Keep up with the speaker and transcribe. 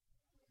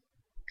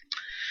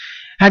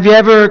Have you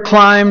ever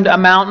climbed a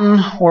mountain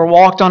or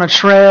walked on a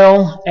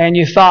trail and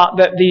you thought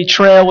that the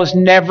trail was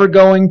never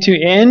going to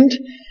end?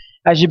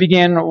 As you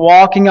began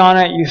walking on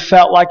it, you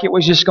felt like it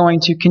was just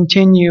going to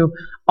continue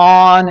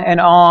on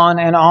and on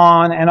and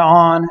on and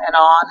on and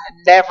on,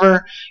 and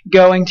never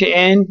going to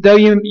end. Though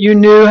you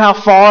knew how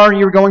far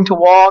you were going to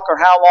walk, or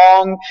how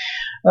long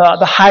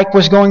the hike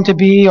was going to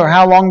be, or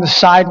how long the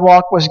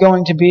sidewalk was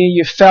going to be,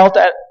 you felt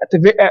at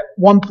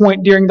one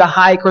point during the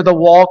hike or the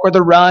walk or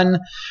the run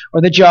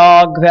or the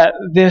jog that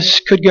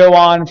this could go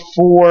on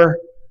for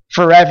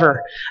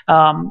forever.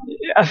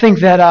 I think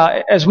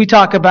that as we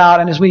talk about,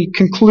 and as we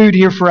conclude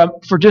here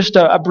for just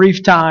a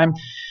brief time,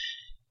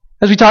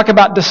 as we talk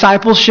about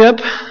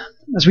discipleship,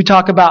 as we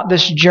talk about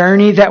this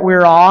journey that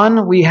we're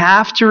on, we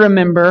have to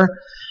remember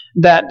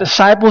that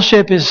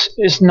discipleship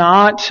is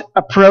not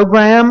a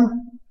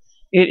program.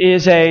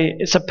 It's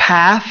a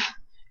path.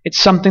 It's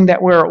something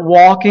that we're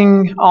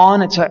walking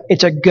on.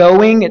 It's a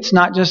going. It's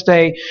not just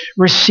a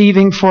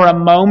receiving for a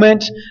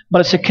moment,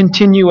 but it's a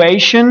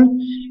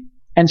continuation.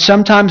 And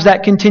sometimes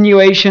that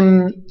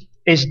continuation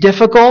is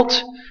difficult.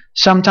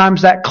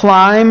 Sometimes that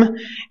climb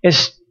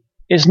is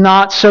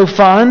not so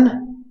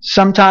fun.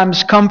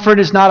 Sometimes comfort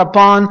is not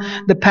upon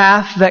the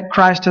path that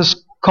Christ has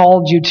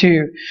called you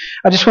to.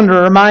 I just wanted to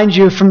remind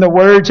you from the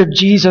words of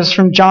Jesus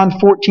from John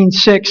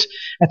 14:6.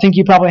 I think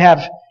you probably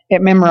have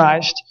it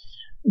memorized.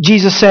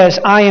 Jesus says,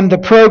 "I am the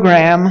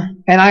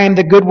program, and I am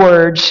the good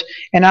words,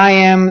 and I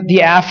am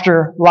the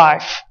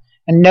afterlife.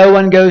 And no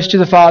one goes to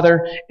the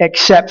Father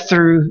except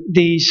through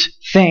these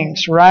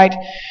things," right?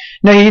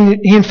 Now, he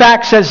in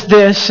fact says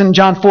this in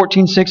John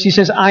 14:6. He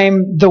says, "I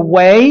am the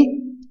way,"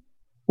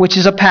 which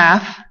is a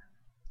path,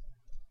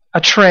 a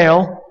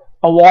trail,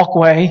 a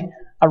walkway,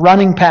 a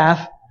running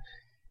path.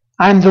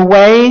 "I'm the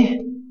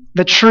way,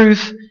 the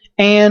truth,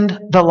 and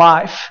the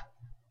life."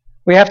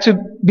 We have to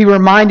be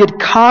reminded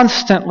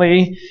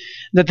constantly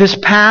that this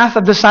path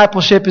of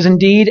discipleship is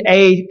indeed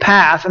a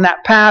path, and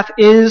that path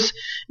is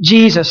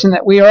Jesus, and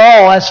that we are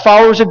all, as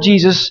followers of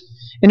Jesus,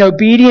 in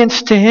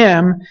obedience to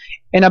Him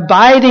and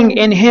abiding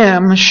in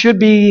Him, should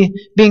be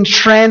being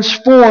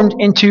transformed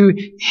into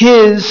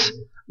His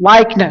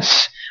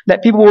likeness.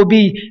 That people will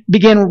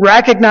begin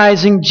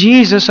recognizing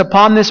Jesus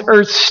upon this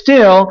earth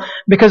still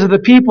because of the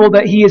people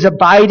that He is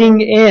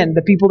abiding in,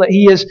 the people that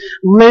He is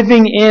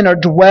living in or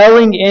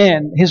dwelling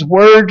in, His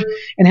Word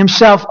and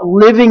Himself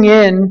living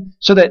in,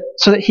 so that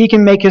He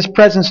can make His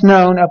presence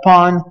known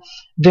upon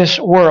this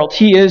world.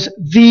 He is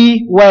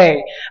the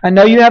way. I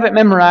know you have it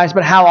memorized,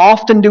 but how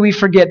often do we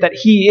forget that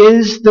He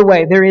is the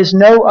way? There is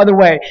no other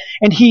way.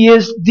 And He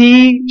is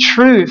the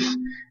truth.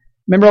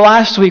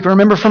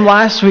 Remember from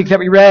last week that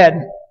we read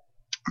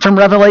from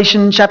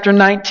Revelation chapter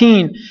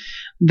 19,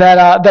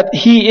 that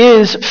He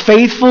is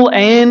faithful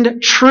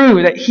and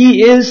true, that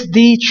He is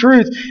the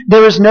truth.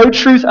 There is no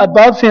truth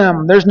above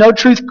Him. There's no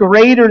truth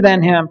greater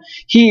than Him.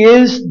 He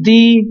is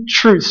the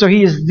truth. So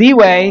He is the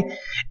way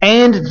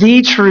and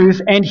the truth,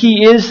 and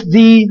He is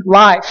the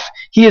life.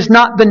 He is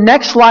not the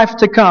next life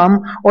to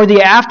come, or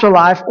the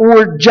afterlife,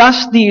 or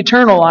just the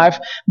eternal life,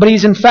 but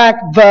He's in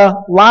fact the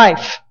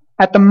life.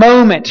 At the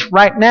moment,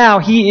 right now,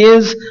 He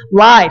is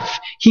life.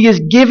 He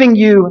is giving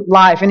you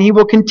life, and He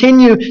will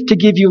continue to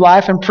give you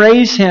life, and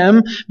praise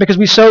Him because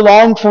we so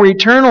long for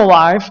eternal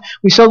life.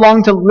 We so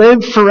long to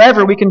live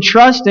forever. We can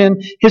trust in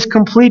His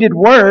completed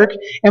work,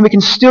 and we can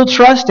still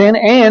trust in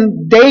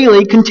and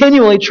daily,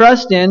 continually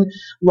trust in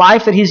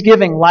life that He's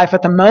giving. Life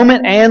at the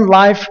moment and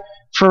life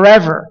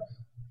forever.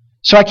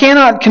 So I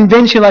cannot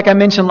convince you, like I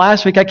mentioned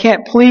last week. I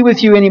can't plead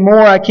with you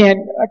anymore. I can't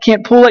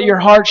pull at your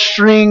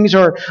heartstrings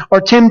or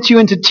tempt you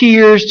into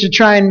tears to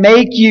try and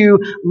make you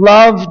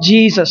love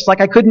Jesus. Like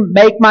I couldn't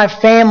make my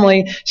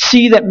family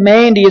see that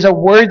Mandy is a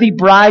worthy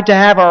bride to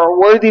have, or a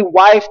worthy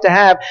wife to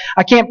have.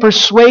 I can't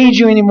persuade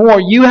you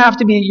anymore. Your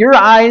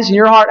eyes and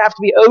your heart have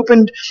to be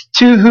opened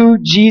to who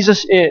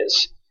Jesus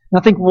is. And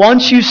I think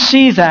once you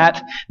see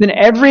that, then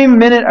every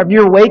minute of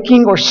your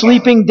waking or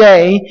sleeping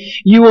day,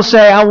 you will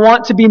say, I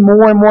want to be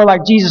more and more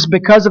like Jesus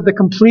because of the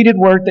completed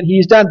work that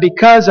He's done,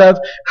 because of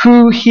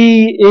who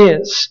He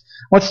is.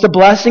 What's the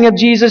blessing of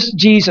Jesus?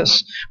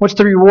 Jesus. What's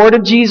the reward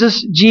of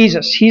Jesus?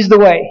 Jesus. He's the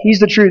way. He's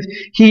the truth.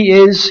 He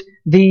is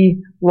the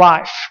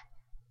life.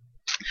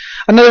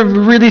 Another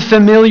really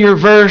familiar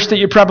verse that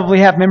you probably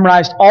have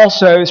memorized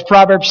also is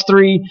Proverbs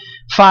 3,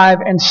 5,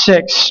 and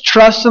 6.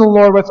 Trust in the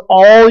Lord with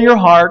all your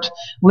heart.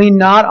 Lean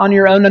not on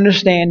your own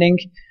understanding.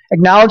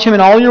 Acknowledge Him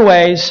in all your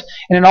ways,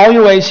 and in all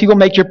your ways He will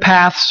make your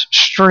paths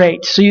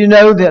straight. So you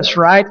know this,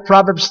 right?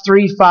 Proverbs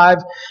 3, 5,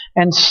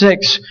 and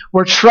 6.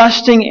 We're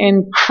trusting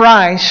in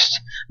Christ,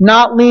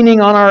 not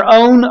leaning on our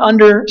own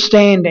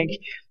understanding,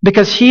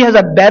 because He has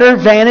a better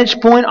vantage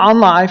point on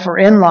life, or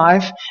in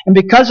life, and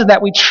because of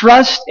that we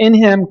trust in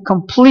Him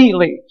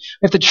completely.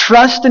 We have to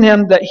trust in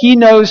Him that He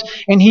knows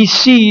and He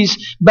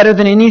sees better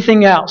than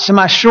anything else. In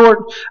my short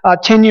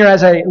tenure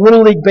as a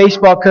Little League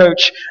baseball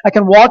coach, I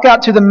can walk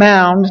out to the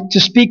mound to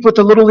speak with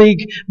the Little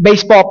League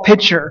baseball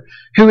pitcher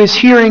who is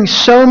hearing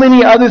so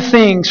many other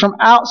things from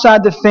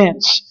outside the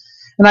fence.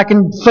 And I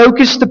can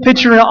focus the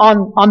picture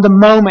on the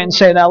moment and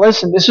say, now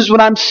listen, this is what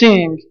I'm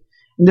seeing,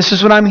 and this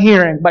is what I'm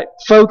hearing, but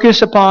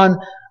focus upon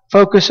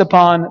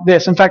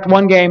this. In fact,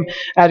 one game,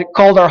 I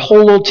called our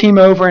whole little team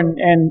over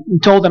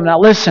and told them, now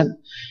listen,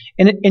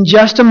 in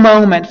just a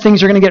moment,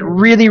 things are going to get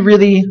really,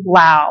 really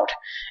loud.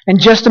 In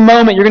just a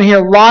moment, you're going to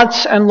hear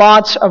lots and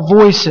lots of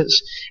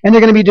voices, and they're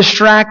going to be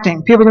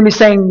distracting. People are going to be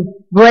saying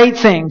great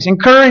things,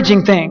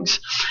 encouraging things.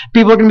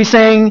 People are going to be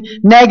saying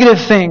negative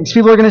things.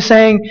 People are going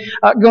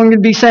to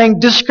be saying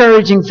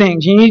discouraging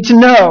things. You need to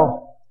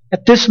know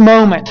at this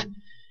moment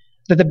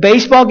that the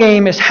baseball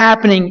game is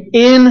happening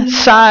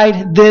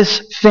inside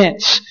this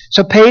fence.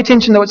 So pay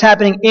attention to what's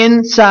happening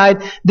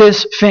inside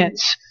this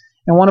fence.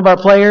 And one of our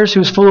players,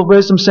 who's full of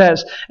wisdom,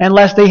 says,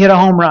 unless they hit a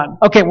home run.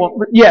 Okay, well,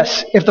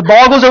 yes, if the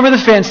ball goes over the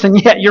fence, then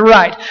yeah, you're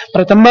right.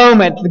 But at the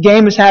moment, the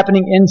game is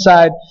happening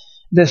inside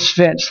this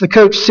fence. The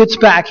coach sits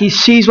back. He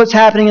sees what's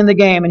happening in the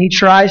game, and he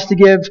tries to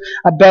give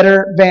a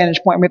better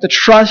vantage point. We have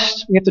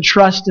to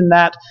trust in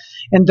that,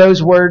 in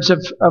those words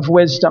of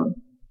wisdom.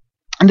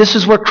 And this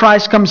is where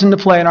Christ comes into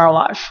play in our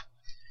life.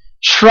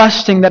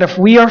 Trusting that if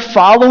we are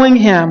following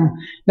Him,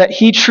 that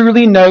He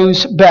truly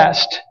knows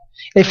best.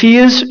 If He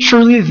is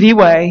truly the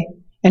way,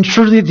 and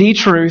truly the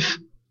truth,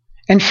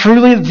 and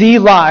truly the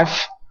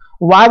life,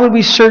 why would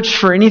we search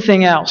for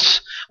anything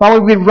else? Why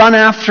would we run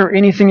after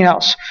anything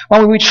else? Why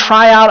would we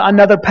try out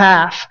another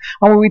path?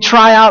 Why would we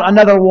try out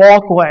another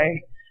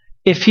walkway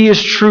if He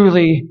is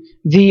truly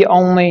the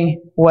only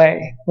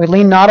way? We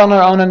lean not on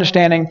our own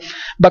understanding,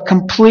 but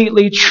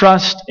completely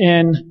trust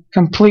in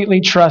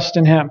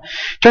Him.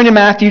 Turn to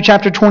Matthew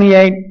chapter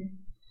 28,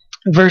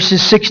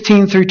 verses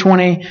 16 through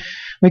 20.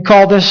 We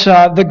call this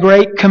the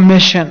Great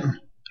Commission.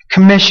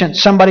 Commission,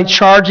 somebody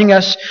charging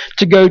us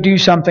to go do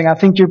something. I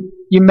think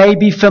you may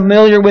be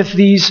familiar with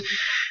these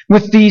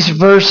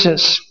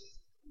verses.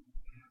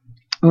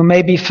 You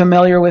may be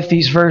familiar with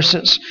these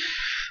verses.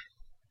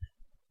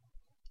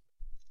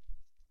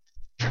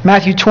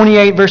 Matthew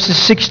 28, verses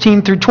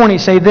 16 through 20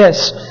 say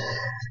this.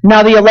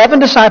 Now the 11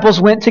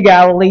 disciples went to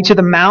Galilee, to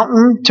the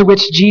mountain to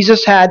which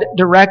Jesus had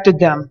directed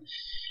them.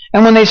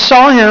 And when they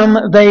saw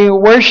Him, they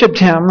worshipped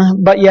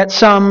Him, but yet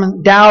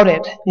some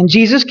doubted. And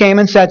Jesus came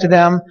and said to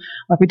them,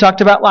 like we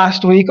talked about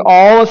last week,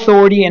 all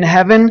authority in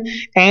heaven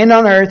and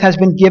on earth has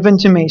been given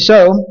to me.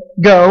 So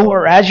go,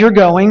 or as you're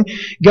going,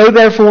 go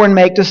therefore and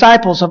make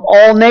disciples of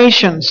all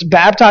nations,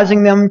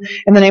 baptizing them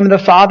in the name of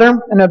the Father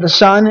and of the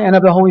Son and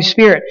of the Holy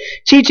Spirit,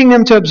 teaching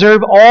them to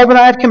observe all that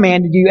I have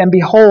commanded you. And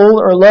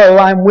behold, or lo,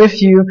 I am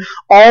with you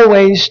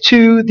always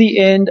to the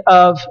end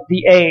of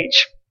the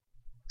age.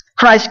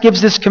 Christ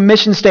gives this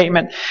commission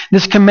statement,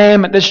 this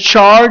commandment, this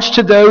charge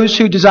to those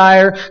who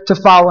desire to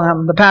follow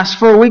Him. The past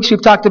 4 weeks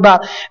we've talked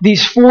about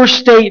these 4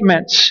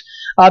 statements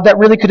that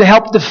really could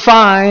help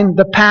define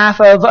the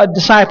path of a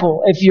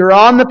disciple. If you're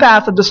on the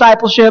path of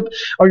discipleship,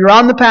 or you're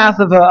on the path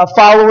of a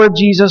follower of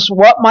Jesus,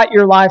 what might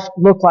your life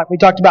look like? We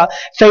talked about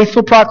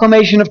faithful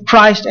proclamation of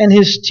Christ and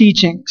His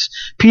teachings.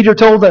 Peter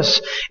told us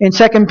in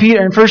 1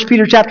 Peter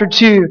chapter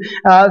 2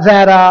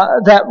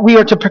 that we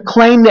are to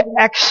proclaim the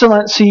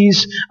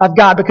excellencies of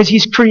God, because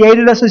He's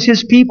created us as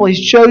His people.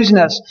 He's chosen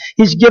us.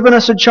 He's given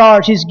us a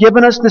charge. He's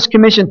given us this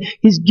commission.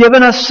 He's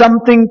given us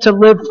something to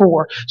live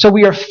for. So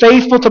we are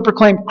faithful to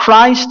proclaim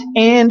Christ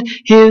and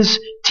His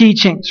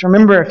teachings.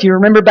 Remember, if you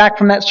remember back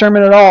from that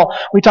sermon at all,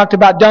 we talked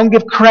about don't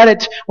give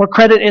credit where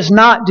credit is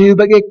not due,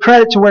 but give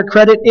credit to where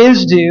credit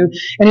is due,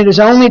 and it is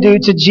only due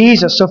to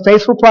Jesus. So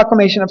faithful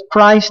proclamation of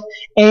Christ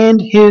and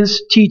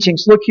His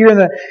teachings. Look here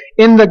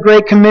in the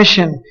Great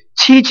Commission.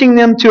 Teaching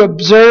them to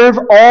observe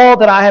all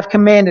that I have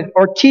commanded,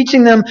 or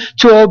teaching them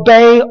to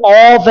obey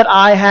all that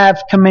I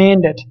have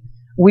commanded.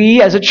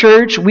 We as a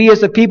church, we as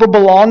the people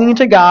belonging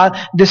to God,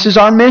 this is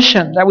our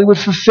mission, that we would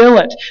fulfill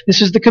it.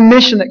 This is the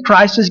commission that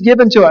Christ has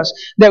given to us,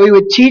 that we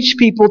would teach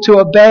people to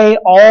obey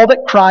all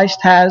that Christ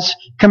has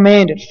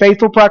commanded.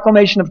 Faithful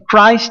proclamation of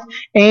Christ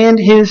and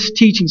His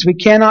teachings. We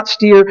cannot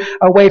steer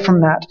away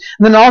from that.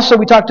 And then also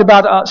we talked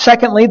about,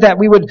 secondly, that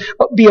we would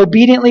be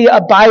obediently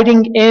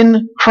abiding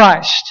in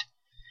Christ.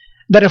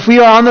 That if we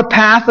are on the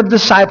path of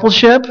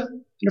discipleship,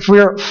 if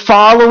we are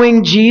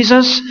following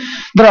Jesus,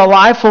 that our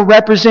life will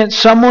represent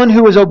someone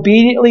who is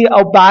obediently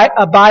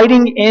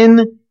abiding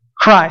in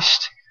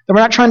Christ. That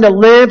we're not trying to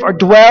live or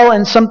dwell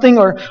in something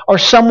or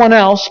someone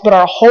else, but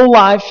our whole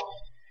life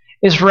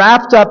is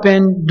wrapped up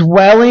in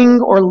dwelling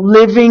or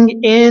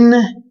living in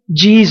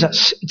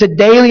Jesus. It's a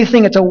daily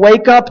thing. It's a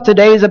wake up.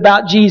 Today is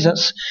about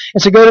Jesus.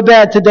 It's a go to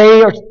bed.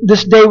 Today or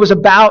this day was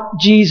about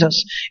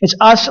Jesus. It's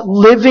us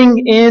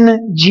living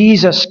in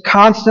Jesus,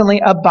 constantly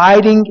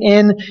abiding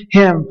in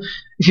Him.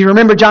 If you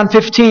remember John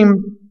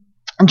 15,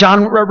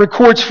 John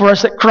records for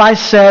us that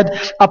Christ said,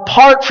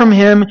 apart from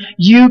Him,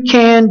 you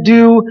can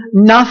do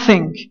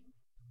nothing.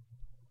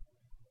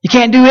 You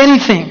can't do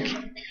anything.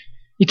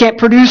 You can't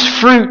produce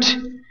fruit.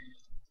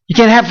 You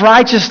can't have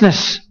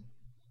righteousness.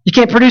 You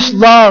can't produce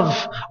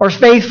love or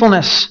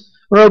faithfulness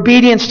or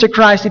obedience to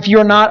Christ if you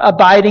are not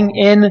abiding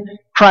in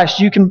Christ.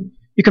 You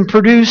can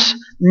produce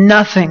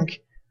nothing.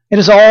 It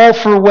is all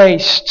for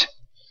waste.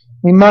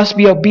 We must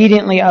be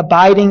obediently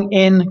abiding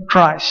in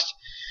Christ.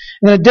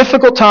 And then a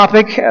difficult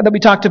topic that we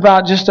talked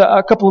about just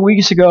a couple of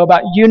weeks ago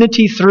about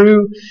unity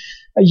through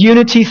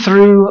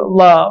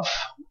love.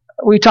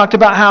 We talked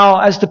about how,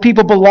 as the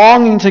people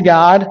belonging to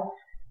God,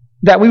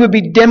 that we would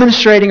be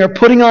demonstrating or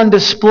putting on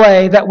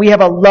display that we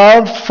have a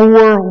love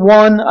for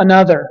one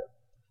another.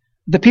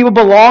 The people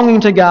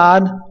belonging to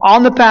God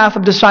on the path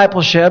of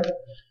discipleship,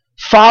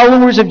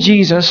 followers of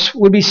Jesus,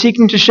 would be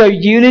seeking to show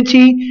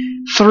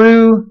unity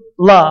through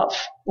love.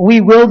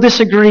 We will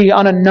disagree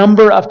on a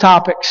number of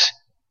topics.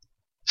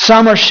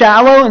 Some are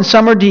shallow and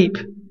some are deep.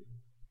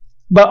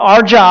 But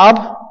our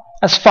job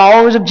as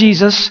followers of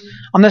Jesus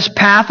on this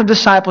path of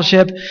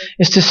discipleship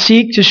is to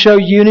seek to show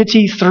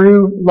unity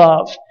through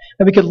love.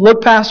 That we could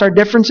look past our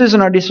differences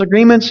and our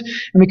disagreements,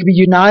 and we could be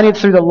united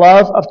through the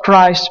love of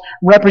Christ,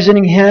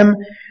 representing Him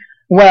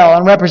well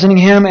and representing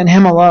Him and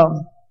Him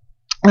alone.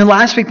 And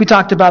last week we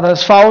talked about that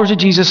as followers of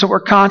Jesus, that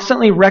we're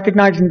constantly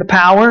recognizing the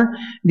power,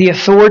 the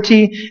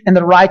authority, and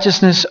the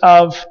righteousness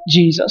of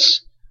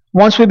Jesus.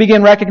 Once we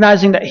begin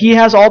recognizing that He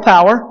has all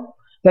power,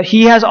 that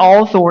He has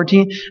all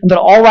authority, and that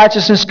all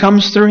righteousness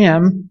comes through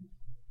Him,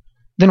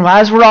 then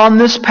as we're on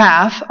this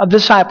path of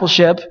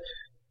discipleship,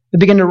 we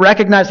begin to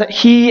recognize that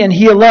He and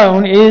He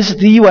alone is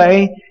the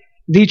way,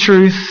 the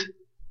truth,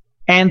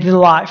 and the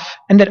life.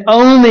 And that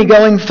only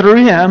going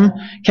through Him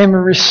can we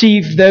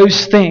receive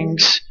those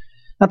things.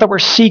 Not that we're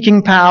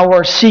seeking power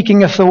or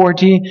seeking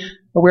authority,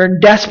 but we're in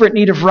desperate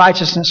need of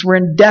righteousness. We're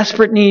in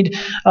desperate need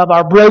of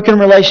our broken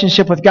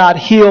relationship with God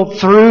healed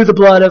through the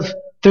blood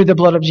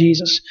of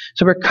Jesus.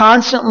 So we're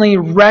constantly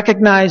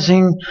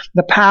recognizing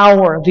the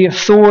power, the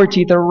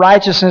authority, the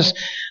righteousness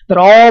that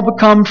all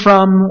become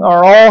from,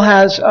 or all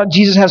has,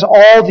 Jesus has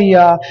all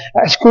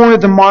has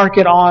cornered the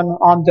market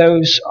on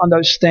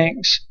those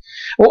things.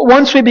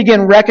 Once we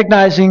begin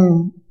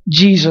recognizing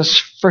Jesus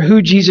for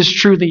who Jesus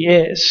truly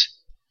is,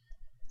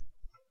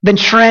 then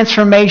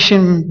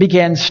transformation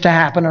begins to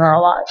happen in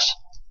our lives.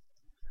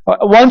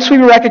 Once we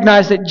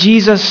recognize that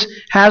Jesus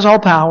has all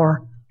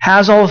power,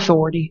 has all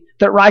authority,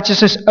 that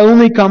righteousness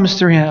only comes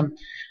through Him,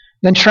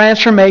 then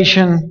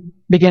transformation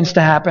begins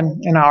to happen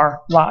in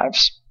our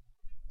lives.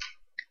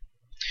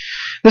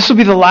 This will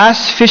be the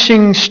last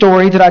fishing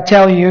story that I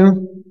tell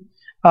you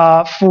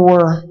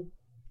for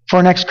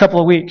the next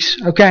couple of weeks,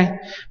 okay?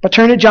 But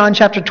turn to John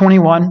chapter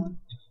 21.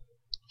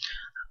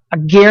 I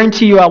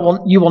guarantee you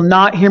you will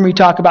not hear me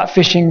talk about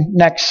fishing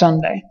next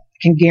Sunday. I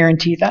can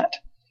guarantee that.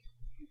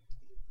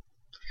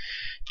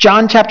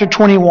 John chapter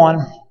 21.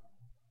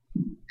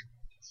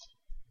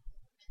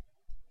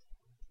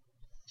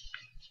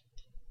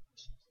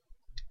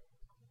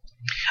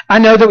 I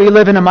know that we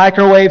live in a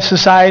microwave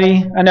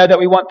society. I know that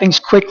we want things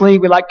quickly.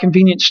 We like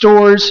convenient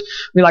stores.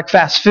 We like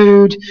fast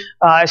food.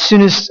 As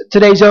soon as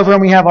today's over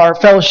and we have our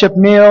fellowship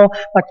meal,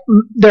 like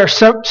there's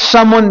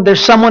someone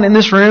in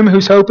this room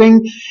who's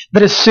hoping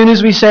that as soon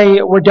as we say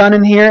we're done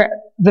in here,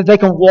 that they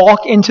can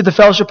walk into the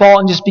fellowship hall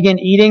and just begin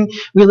eating.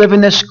 We live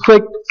in this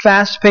quick,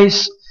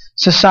 fast-paced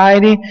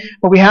society,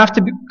 but we have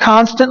to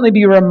constantly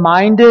be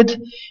reminded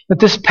that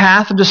this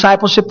path of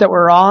discipleship that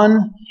we're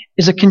on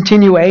is a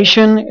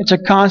continuation. It's a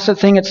constant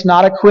thing. It's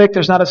not a quick,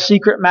 there's not a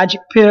secret magic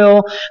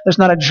pill. There's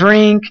not a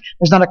drink.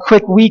 There's not a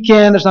quick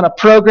weekend. There's not a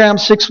program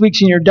 6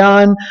 weeks and you're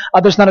done.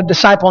 There's not a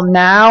disciple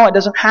now. It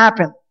doesn't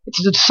happen.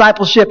 It's a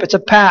discipleship. It's a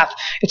path.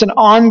 It's an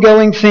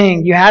ongoing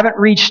thing. You haven't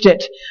reached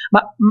it.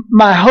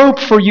 My hope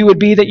for you would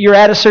be that you're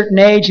at a certain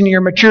age and you're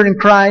matured in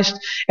Christ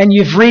and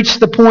you've reached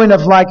the point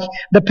of like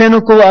the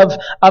pinnacle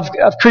of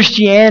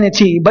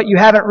Christianity, but you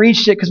haven't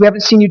reached it because we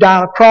haven't seen you die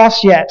on a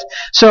cross yet.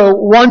 So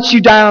once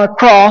you die on a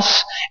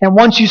cross and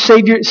once you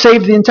save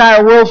the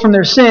entire world from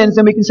their sins,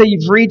 then we can say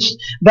you've reached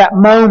that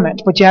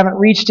moment, but you haven't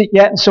reached it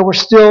yet, and so we're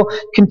still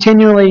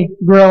continually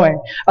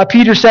growing.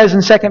 Peter says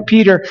in 2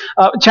 Peter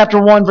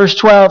chapter 1 verse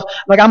 12,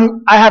 like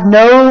I have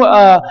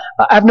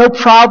no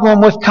problem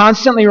with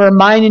constantly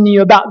reminding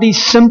you about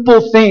these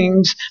simple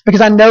things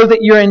because I know that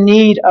you're in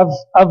need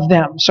of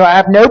them. So I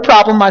have no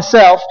problem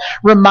myself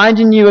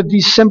reminding you of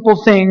these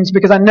simple things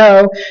because I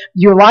know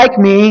you're like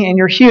me and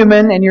you're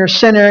human and you're a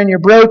sinner and you're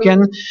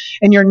broken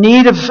and you're in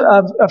need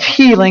of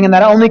healing, and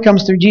that only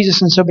comes through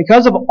Jesus. And so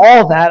because of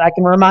all that, I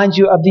can remind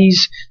you of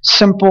these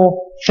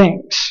simple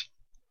things.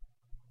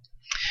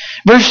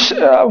 Verse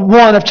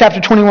 1 of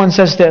chapter 21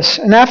 says this,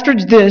 "And after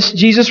this,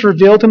 Jesus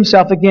revealed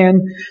Himself again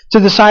to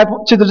the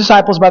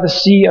disciples by the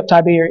Sea of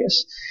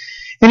Tiberias.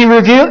 And He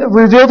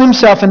revealed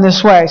Himself in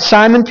this way.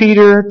 Simon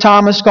Peter,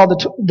 Thomas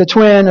called the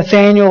twin,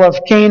 Nathanael of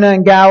Cana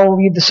in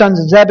Galilee, the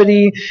sons of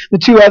Zebedee, the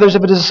two others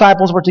of His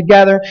disciples were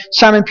together.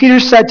 Simon Peter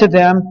said to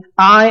them,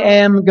 'I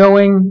am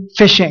going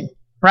fishing.'"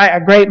 Right? A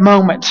great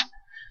moment.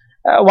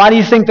 Why do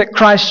you think that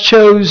Christ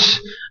chose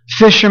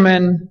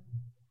fishermen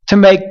to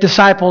make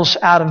disciples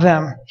out of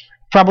them?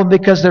 Probably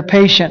because they're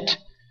patient.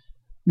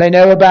 They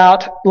know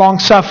about long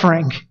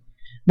suffering.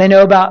 They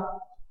know about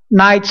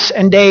nights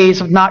and days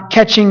of not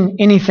catching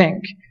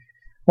anything.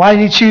 Why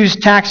did he choose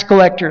tax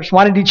collectors?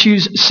 Why did he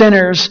choose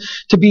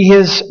sinners to be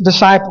his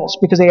disciples?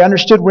 Because they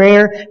understood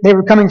where they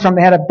were coming from.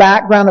 They had a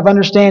background of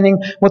understanding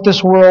what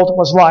this world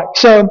was like.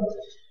 So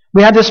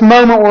we had this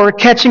moment where we're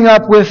catching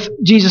up with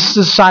Jesus'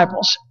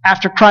 disciples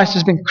after Christ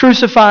has been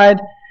crucified,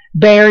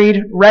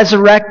 buried,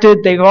 resurrected.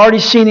 They've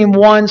already seen him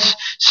once,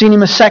 seen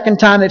him a second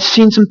time. They've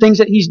seen some things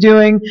that he's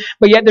doing,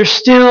 but yet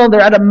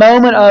they're at a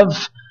moment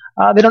of,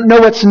 they don't know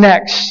what's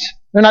next.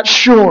 They're not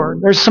sure.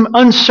 There's some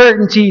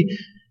uncertainty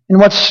in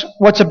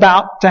what's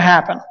about to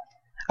happen.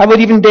 I would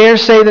even dare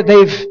say that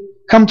they've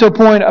come to a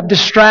point of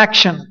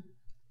distraction,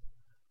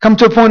 come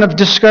to a point of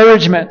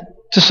discouragement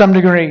to some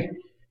degree.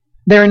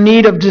 They're in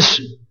need of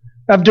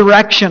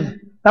direction.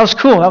 That was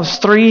cool. That was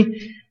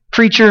 3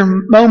 preacher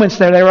moments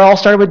there. They were all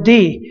started with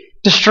D.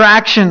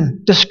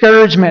 Distraction,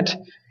 discouragement,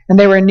 and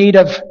they were in need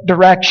of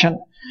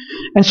direction.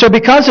 And so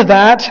because of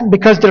that,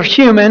 because they're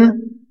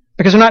human,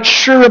 because they're not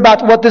sure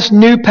about what this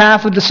new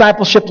path of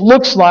discipleship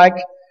looks like,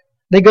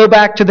 they go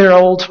back to their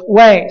old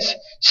ways.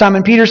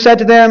 Simon Peter said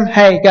to them,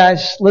 hey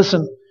guys,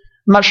 listen,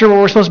 I'm not sure what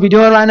we're supposed to be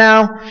doing right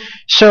now,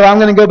 so I'm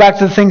going to go back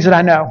to the things that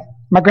I know.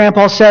 My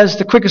grandpa says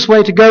the quickest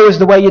way to go is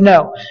the way you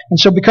know. And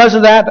so because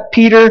of that,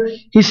 Peter,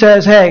 he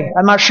says, hey,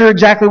 I'm not sure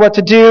exactly what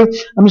to do.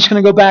 I'm just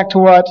going to go back to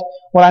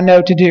what I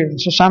know to do.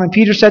 And so Simon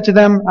Peter said to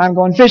them, I'm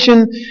going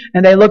fishing.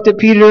 And they looked at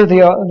Peter,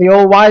 the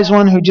old wise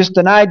one who just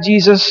denied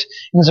Jesus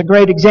and is a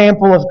great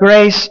example of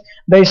grace.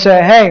 They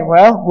say, hey,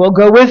 well, we'll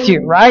go with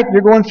you, right?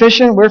 You're going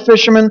fishing. We're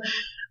fishermen.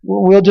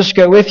 We'll just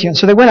go with you. And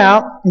so they went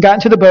out and got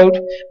into the boat,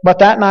 but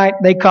that night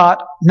they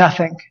caught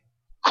nothing.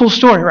 Cool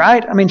story,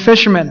 right? I mean,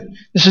 fishermen,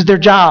 this is their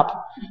job.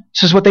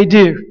 This is what they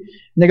do.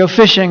 And they go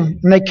fishing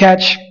and they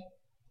catch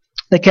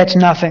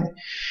nothing.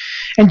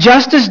 And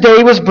just as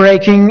day was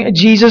breaking,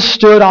 Jesus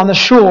stood on the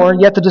shore,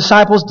 yet the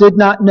disciples did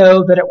not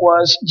know that it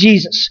was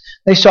Jesus.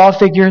 They saw a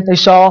figure, they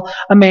saw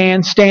a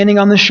man standing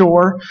on the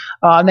shore,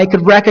 and they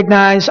could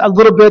recognize a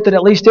little bit that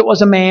at least it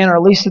was a man, or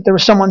at least that there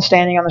was someone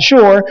standing on the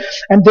shore.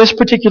 And this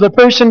particular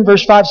person,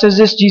 verse 5 says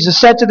this, Jesus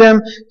said to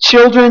them,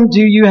 children,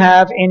 do you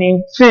have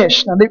any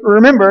fish? Now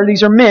remember,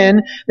 these are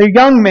men, they're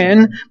young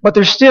men, but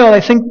they're still,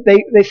 they think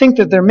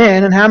that they're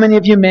men. And how many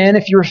of you men,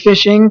 if you were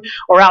fishing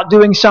or out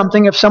doing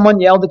something, if someone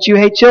yelled that you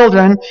hate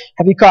children,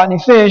 have you caught any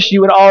fish,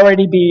 you would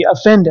already be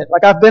offended.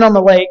 Like I've been on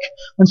the lake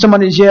when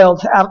someone has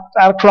yelled out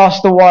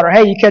across the water,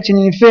 hey, you catching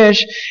any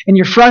fish? And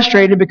you're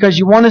frustrated because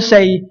you want to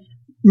say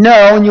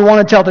no and you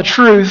want to tell the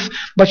truth,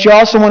 but you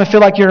also want to feel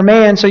like you're a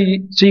man, so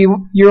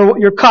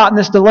you're caught in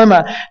this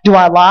dilemma. Do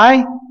I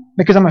lie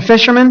because I'm a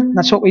fisherman?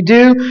 That's what we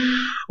do.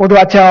 Or do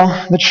I tell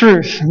the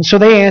truth? And so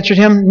they answered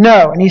him,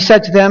 no. And he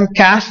said to them,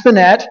 cast the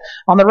net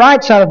on the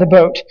right side of the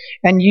boat,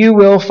 and you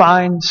will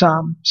find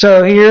some.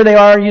 So here they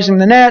are using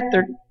the net.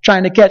 They're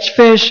trying to catch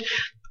fish.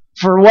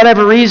 For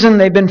whatever reason,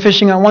 they've been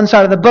fishing on one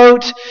side of the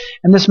boat,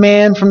 and this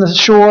man from the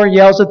shore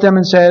yells at them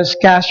and says,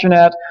 cast your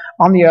net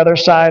on the other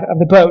side of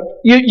the boat.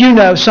 You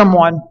know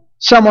someone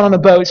on the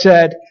boat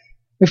said,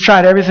 we've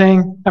tried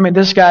everything. I mean,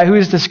 this guy, who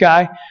is this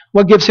guy?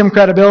 What gives him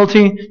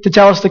credibility to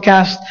tell us to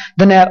cast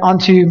the net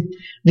onto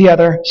the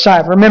other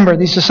side? Remember,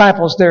 these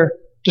disciples, they're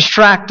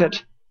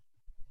distracted.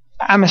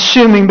 I'm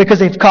assuming because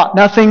they've caught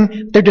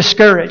nothing, they're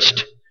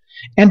discouraged.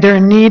 And they're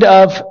in need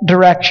of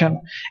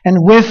direction.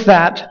 And with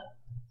that,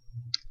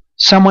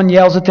 someone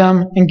yells at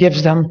them and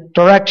gives them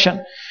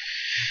direction.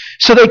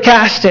 So they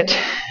cast it.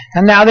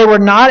 And now they were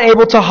not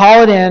able to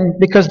haul it in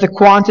because of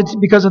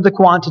the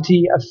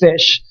quantity of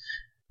fish.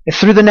 They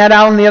threw the net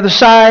out on the other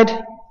side.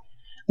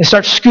 They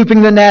start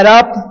scooping the net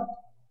up.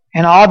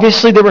 And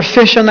obviously there were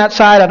fish on that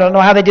side. I don't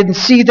know how they didn't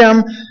see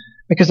them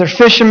because they're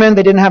fishermen.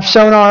 They didn't have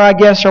sonar, I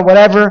guess, or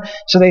whatever.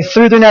 So they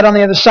threw their net on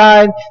the other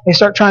side. They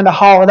start trying to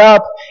haul it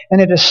up.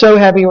 And it is so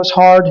heavy, it was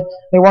hard.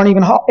 They weren't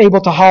even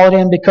able to haul it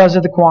in because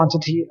of the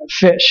quantity of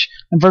fish.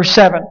 In verse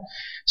 7.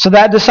 So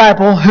that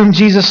disciple whom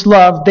Jesus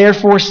loved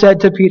therefore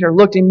said to Peter,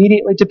 looked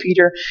immediately to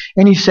Peter,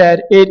 and he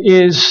said, it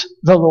is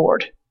the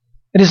Lord.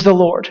 It is the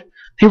Lord.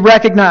 He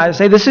recognized,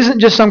 hey, this isn't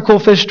just some cool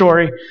fish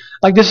story.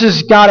 Like, this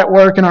is God at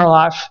work in our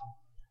life.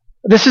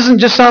 This isn't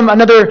just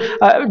another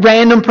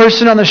random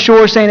person on the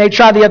shore saying, hey,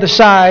 try the other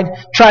side,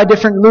 try a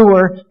different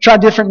lure, try a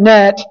different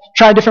net,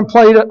 try a different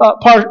part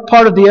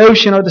of the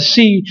ocean or the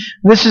sea.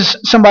 This is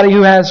somebody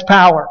who has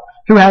power,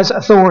 who has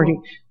authority.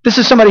 This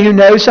is somebody who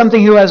knows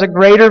something, who has a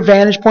greater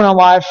vantage point on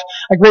life,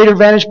 a greater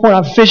vantage point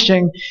on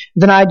fishing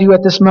than I do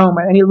at this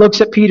moment. And he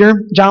looks at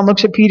Peter, John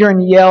looks at Peter and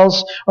he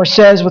yells or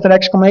says with an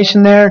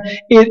exclamation there,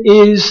 it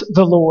is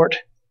the Lord.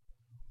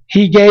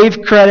 He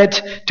gave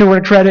credit to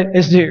where credit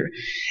is due.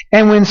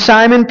 And when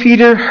Simon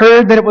Peter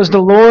heard that it was the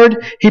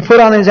Lord, he put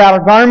on his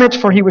outer garments,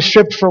 for he was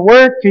stripped for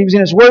work. He was in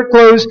his work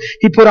clothes.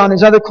 He put on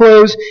his other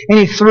clothes, and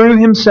he threw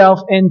himself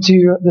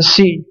into the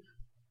sea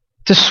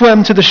to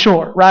swim to the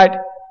shore, right?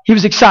 He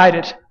was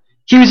excited.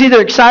 He was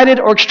either excited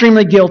or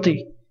extremely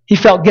guilty. He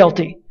felt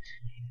guilty.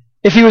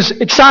 If he was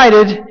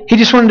excited, he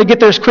just wanted to get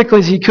there as quickly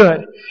as he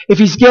could. If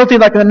he's guilty,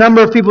 like a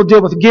number of people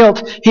deal with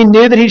guilt, he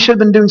knew that he should have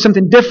been doing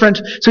something different,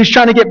 so he's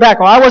trying to get back.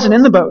 Well, I wasn't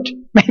in the boat.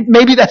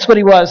 Maybe that's what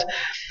he was.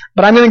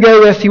 But I'm going to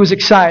go with he was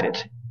excited.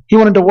 He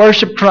wanted to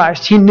worship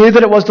Christ. He knew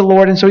that it was the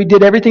Lord, and so he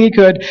did everything he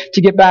could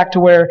to get back to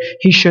where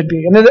he should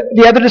be. And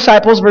the other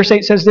disciples, verse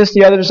 8 says this,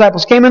 the other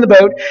disciples came in the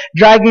boat,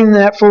 dragging the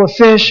net full of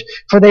fish,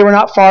 for they were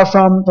not far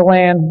from the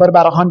land, but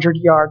about 100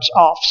 yards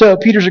off. So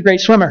Peter's a great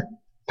swimmer,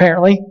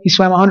 apparently. He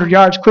swam 100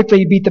 yards quickly.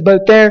 He beat the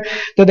boat there,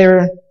 though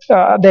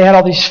they had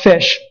all these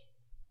fish.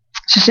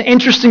 It's just an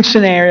interesting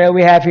scenario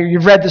we have here.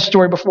 You've read this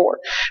story before.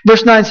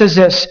 Verse 9 says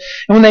this,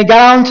 and when they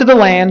got onto the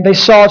land, they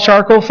saw a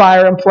charcoal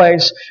fire in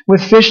place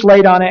with fish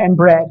laid on it and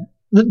bread.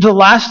 The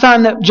last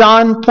time that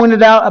John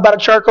pointed out about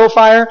a charcoal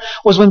fire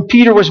was when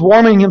Peter was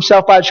warming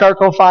himself by a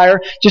charcoal fire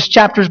just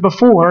chapters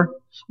before,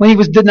 when he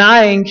was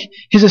denying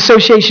his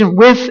association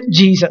with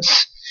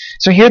Jesus.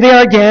 So here they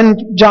are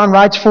again. John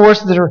writes for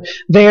us that they're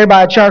there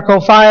by a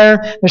charcoal fire.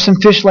 There's some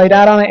fish laid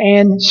out on it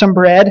and some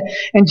bread.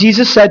 And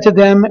Jesus said to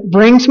them,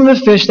 bring some of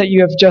the fish that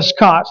you have just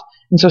caught.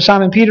 And so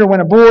Simon Peter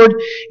went aboard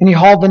and he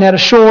hauled the net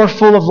ashore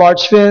full of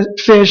large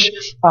fish,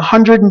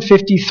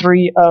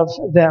 153 of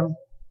them.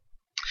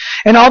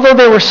 And although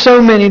there were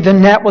so many, the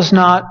net was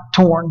not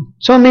torn.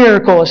 So a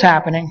miracle is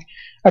happening.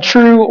 A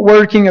true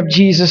working of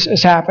Jesus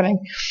is happening.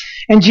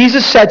 And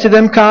Jesus said to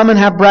them, come and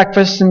have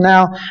breakfast. And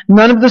now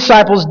none of the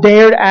disciples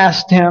dared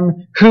ask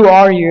him, who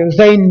are you?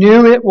 They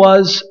knew it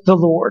was the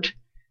Lord.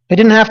 They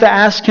didn't have to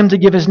ask him to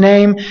give his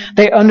name.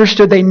 They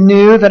understood, they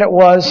knew that it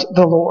was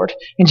the Lord.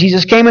 And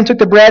Jesus came and took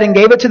the bread and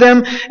gave it to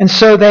them. And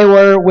so they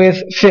were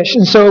with fish.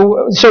 And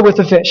so with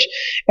the fish.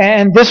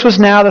 And this was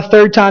now the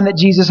third time that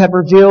Jesus had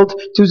revealed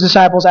to his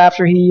disciples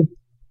after he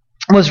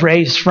was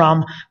raised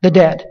from the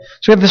dead.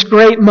 So we have this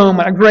great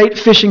moment, a great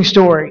fishing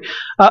story.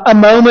 A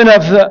moment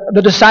of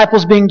the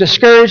disciples being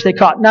discouraged. They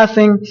caught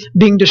nothing.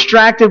 Being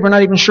distracted. We're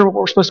not even sure what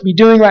we're supposed to be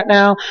doing right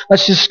now.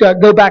 Let's just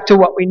go back to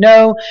what we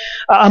know.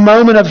 A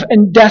moment of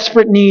in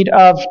desperate need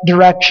of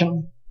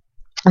direction.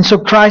 And so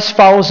Christ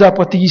follows up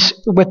with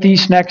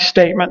these next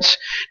statements,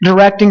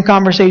 directing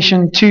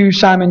conversation to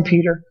Simon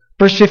Peter.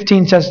 Verse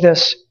 15 says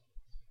this,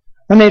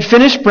 when they had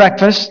finished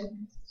breakfast,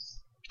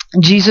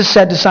 Jesus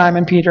said to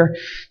Simon Peter,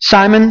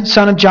 Simon,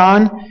 son of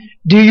John,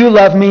 do you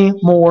love me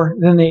more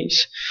than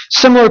these?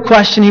 Similar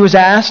question he was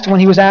asked when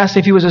he was asked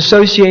if he was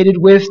associated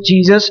with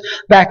Jesus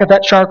back at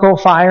that charcoal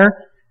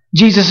fire.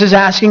 Jesus is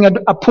asking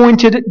a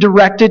pointed,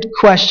 directed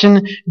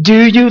question,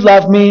 do you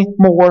love me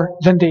more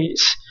than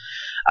these?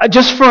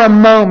 Just for a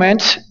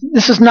moment,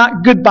 this is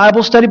not good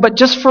Bible study, but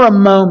just for a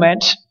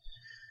moment,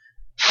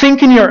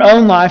 think in your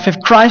own life,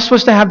 if Christ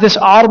was to have this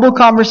audible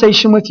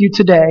conversation with you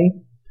today,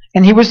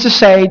 and he was to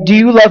say, do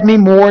you love me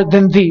more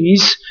than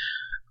these?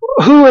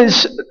 Who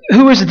is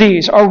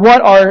these? Or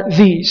what are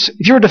these?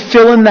 If you were to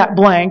fill in that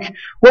blank,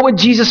 what would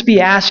Jesus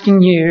be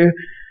asking you?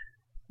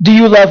 Do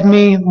you love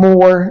me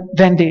more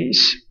than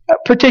these?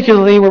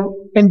 Particularly,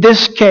 in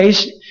this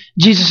case,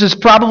 Jesus is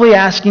probably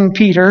asking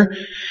Peter,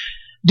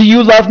 do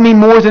you love me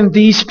more than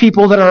these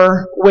people that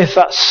are with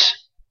us?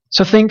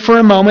 So think for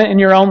a moment in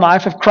your own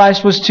life, if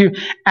Christ was to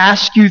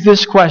ask you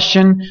this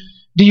question,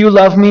 do you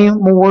love me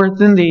more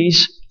than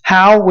these?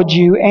 How would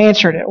you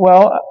answer it?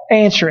 Well,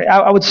 answer it.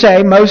 I would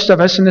say most of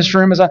us in this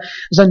room, as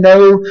I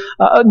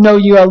know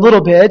you a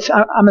little bit,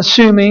 I'm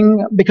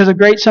assuming because of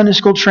great Sunday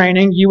school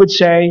training, you would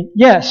say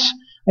yes.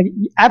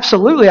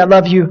 Absolutely, I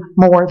love you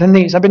more than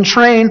these. I've been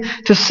trained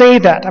to say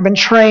that. I've been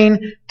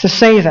trained to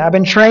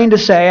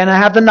say, and I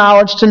have the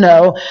knowledge to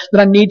know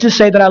that I need to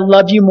say that I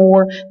love you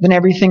more than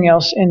everything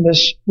else in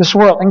this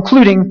world,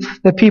 including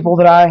the people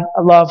that I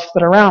love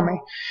that are around me.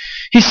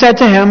 He said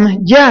to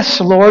him, yes,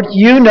 Lord,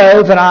 you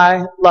know that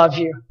I love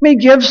you. He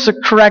gives the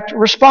correct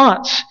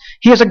response.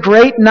 He has a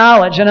great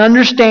knowledge and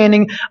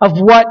understanding of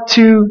what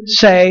to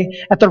say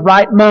at the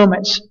right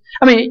moments.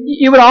 I mean,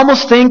 you would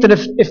almost think that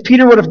if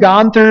Peter would have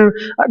gone through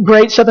a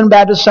great Southern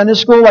Baptist Sunday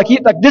school,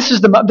 this is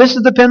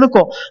the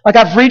pinnacle. Like,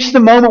 I've reached the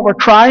moment where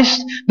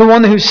Christ, the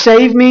one who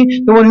saved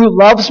me, the one who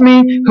loves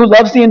me, who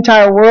loves the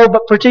entire world,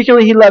 but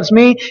particularly he loves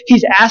me,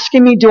 he's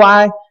asking me, do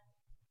I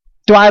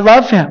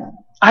love him?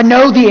 I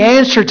know the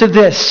answer to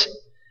this.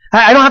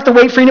 I don't have to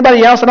wait for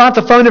anybody else. I don't have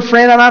to phone a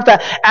friend. I don't have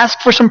to ask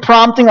for some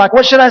prompting, like,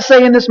 what should I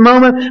say in this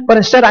moment? But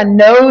instead, I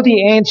know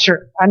the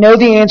answer. I know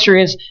the answer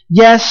is,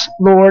 yes,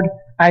 Lord,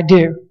 I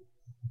do.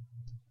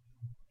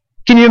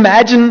 Can you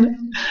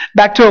imagine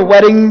back to a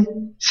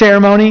wedding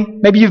ceremony?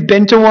 Maybe you've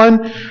been to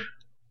one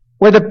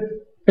where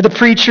the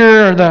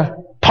preacher or the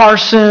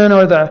parson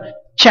or the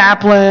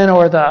chaplain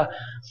or the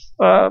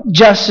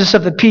justice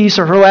of the peace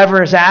or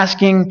whoever is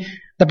asking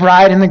the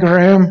bride and the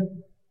groom.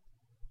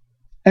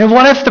 And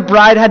what if the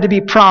bride had to be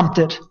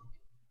prompted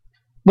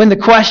when the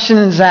question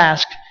is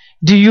asked,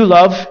 do you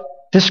love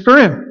this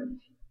groom?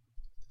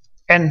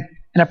 And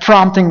a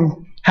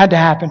prompting had to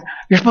happen.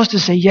 You're supposed to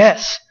say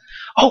yes.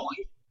 Oh,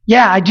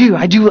 yeah, I do.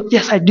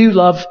 Yes, I do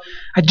love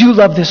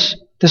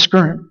this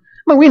groom.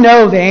 I mean, we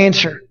know the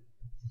answer.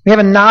 We have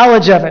a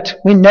knowledge of it.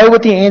 We know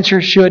what the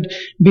answer should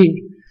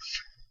be.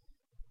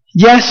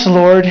 Yes,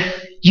 Lord,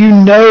 you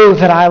know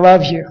that I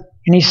love you.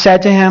 And he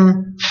said to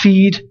him,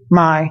 feed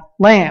my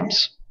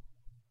lambs.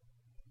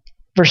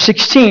 Verse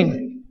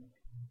 16,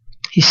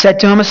 he said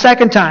to him a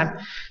second time,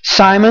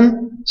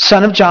 Simon,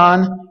 son of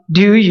John,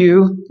 do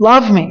you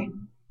love me?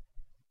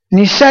 And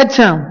he said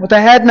to him, with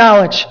a head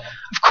knowledge,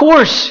 of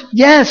course,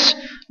 yes,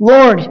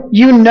 Lord,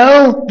 you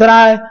know that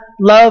I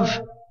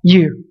love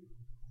you.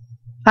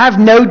 I have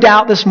no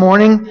doubt this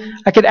morning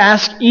I could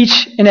ask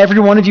each and every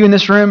one of you in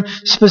this room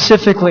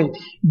specifically,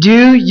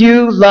 do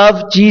you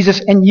love Jesus?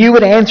 And you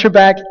would answer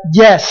back,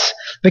 yes,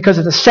 because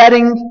of the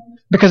setting,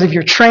 because of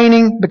your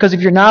training, because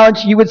of your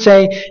knowledge. You would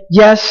say,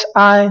 yes,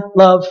 I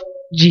love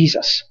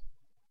Jesus.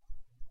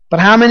 But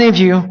how many of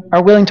you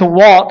are willing to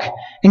walk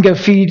and go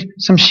feed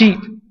some sheep?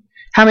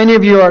 How many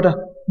of you are to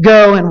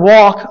go and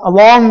walk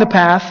along the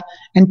path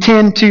and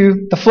tend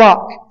to the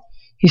flock?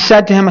 He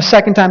said to him a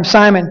second time,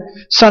 Simon,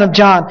 son of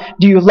John,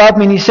 do you love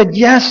me? And he said,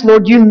 yes,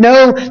 Lord, you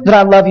know that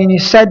I love you. And he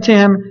said to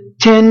him,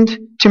 tend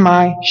to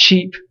my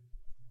sheep.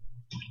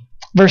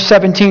 Verse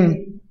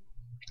 17.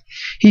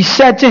 He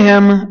said to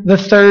him the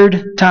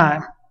third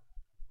time.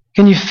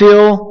 Can you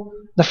feel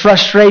the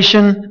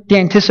frustration, the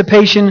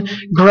anticipation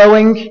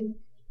growing?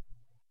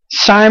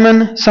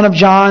 Simon, son of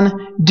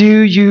John,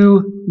 do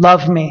you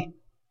love me?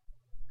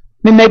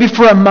 I mean, maybe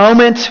for a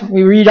moment,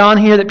 we read on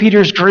here that Peter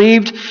is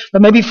grieved,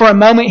 but maybe for a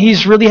moment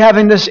he's really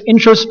having this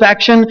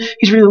introspection.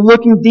 He's really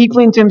looking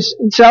deeply into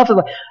himself.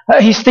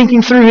 He's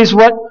thinking through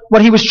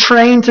what he was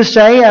trained to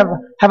say.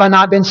 Have I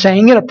not been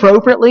saying it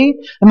appropriately?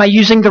 Am I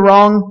using the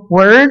wrong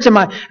words? Am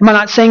I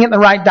not saying it in the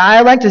right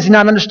dialect? Does he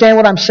not understand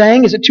what I'm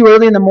saying? Is it too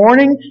early in the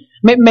morning?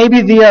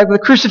 Maybe the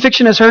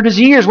crucifixion has hurt his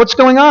ears. What's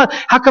going on?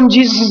 How come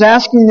Jesus is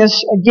asking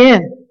this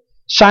again?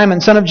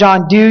 Simon, son of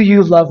John, do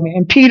you love me?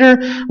 And Peter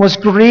was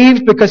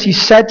grieved because he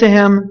said to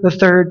him the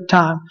third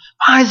time,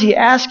 why is he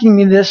asking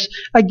me this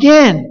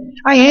again?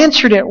 I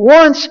answered it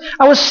once.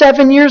 I was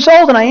 7 years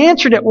old and I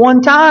answered it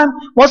one time.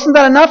 Wasn't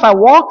that enough? I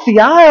walked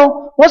the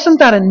aisle. Wasn't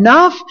that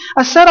enough?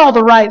 I said all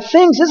the right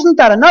things. Isn't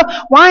that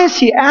enough? Why is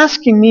he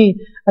asking me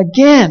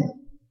again?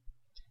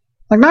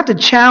 Like, not to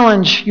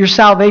challenge your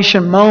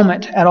salvation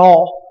moment at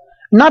all.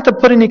 Not to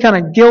put any kind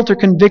of guilt or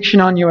conviction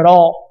on you at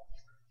all.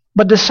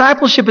 But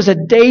discipleship is a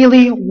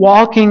daily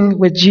walking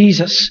with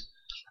Jesus,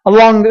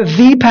 along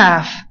the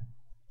path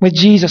with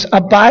Jesus,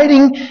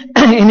 abiding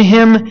in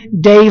Him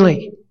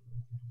daily.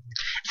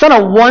 It's not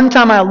a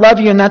one-time I love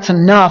you and that's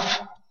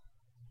enough.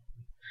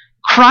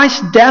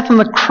 Christ's death on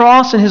the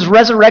cross and His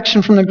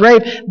resurrection from the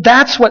grave,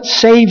 that's what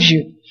saves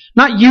you.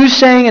 Not you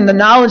saying and the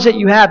knowledge that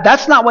you have.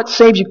 That's not what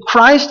saves you.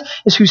 Christ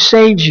is who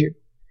saves you.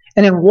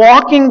 And in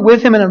walking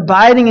with Him and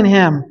abiding in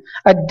Him,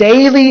 a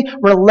daily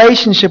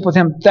relationship with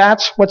Him,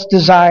 that's what's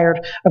desired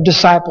of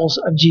disciples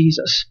of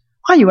Jesus.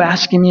 Why are you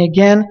asking me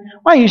again?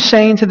 Why are you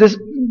saying to this?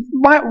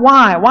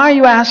 Why? Why are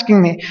you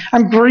asking me?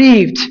 I'm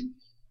grieved.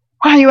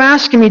 Why are you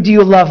asking me, do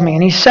you love me?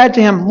 And he said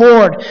to him,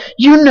 Lord,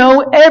 you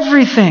know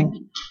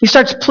everything. He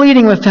starts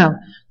pleading with him,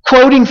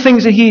 quoting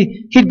things that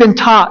he'd been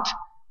taught.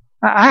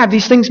 I have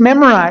these things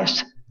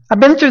memorized. I've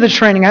been through the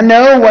training. I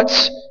know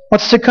what's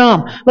to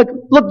come.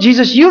 Look,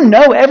 Jesus, you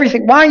know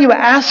everything. Why are you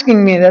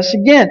asking me this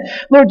again?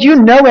 Lord, you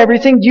know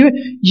everything.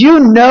 You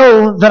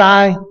know that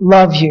I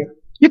love you.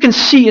 You can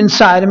see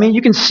inside of me.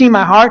 You can see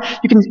my heart.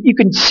 You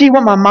can see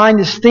what my mind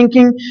is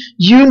thinking.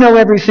 You know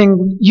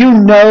everything. You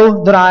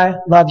know that I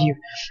love you.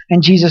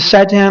 And Jesus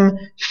said to him,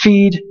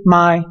 feed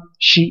my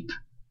sheep.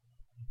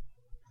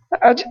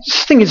 I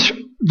just think it's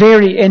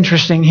very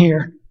interesting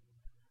here.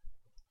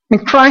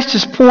 And Christ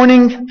is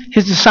pointing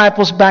His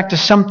disciples back to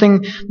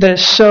something that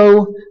is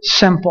so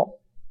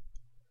simple.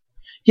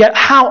 Yet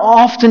how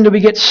often do we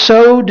get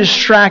so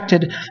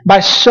distracted by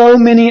so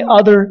many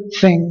other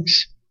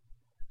things?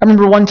 I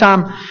remember one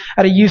time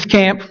at a youth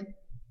camp,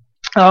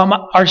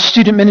 our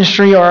student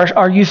ministry or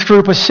our youth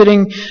group was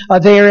sitting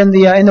there in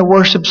the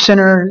worship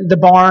center, the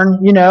barn,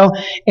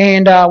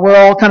 and we're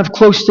all kind of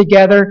close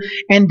together.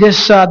 And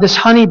this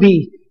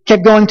honeybee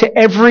kept going to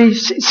every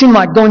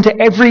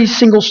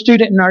single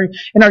student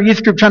in our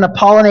youth group, trying to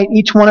pollinate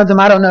each one of them.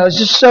 I don't know. It's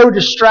just so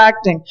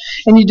distracting.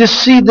 And you just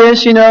see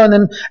this, and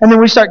then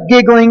we start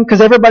giggling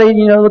because everybody,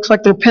 looks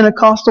like they're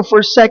Pentecostal for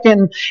a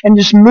second and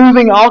just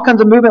moving, all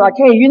kinds of movement. Like,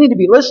 hey, you need to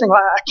be listening.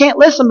 I can't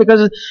listen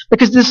because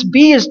this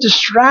bee is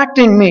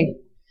distracting me.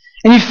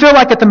 And you feel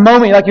like at the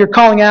moment, like you're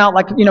calling out,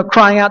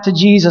 crying out to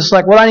Jesus,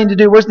 like, what I need to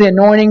do, where's the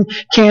anointing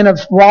can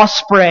of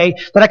wasp spray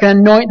that I can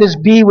anoint this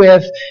bee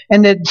with,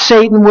 and that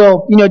Satan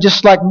will,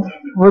 just like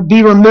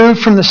be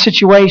removed from the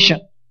situation.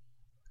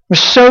 We're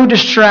so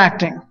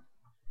distracting.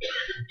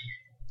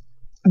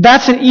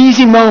 That's an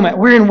easy moment.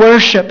 We're in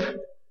worship.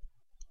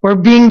 We're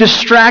being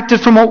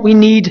distracted from what we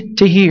need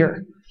to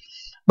hear.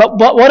 But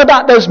what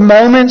about those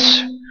moments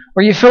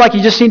where you feel like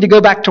you just need to go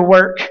back to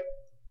work?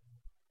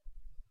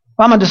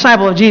 Well, I'm a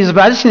disciple of Jesus,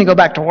 but I just need to go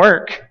back to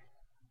work.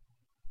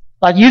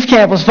 Like, youth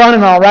camp was fun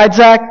and all, right,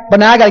 Zach?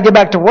 But now I got to get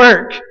back to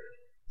work.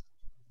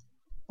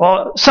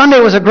 Well, Sunday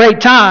was a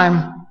great time,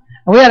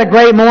 and we had a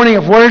great morning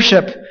of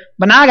worship,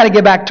 but now I got to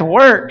get back to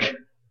work.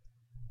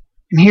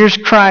 And here's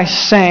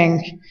Christ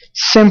saying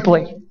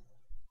simply,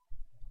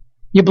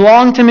 you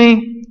belong to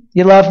me,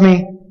 you love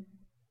me,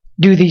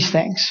 do these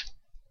things.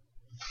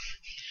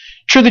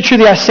 Truly,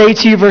 truly, I say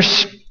to you,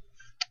 verse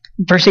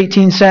Verse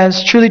 18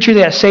 says, "Truly,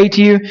 truly, I say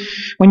to you,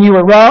 when you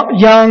were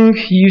young,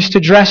 you used to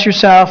dress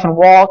yourself and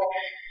walk,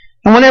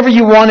 and whenever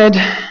you wanted,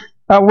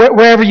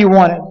 wherever you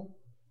wanted.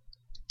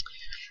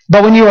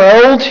 But when you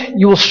are old,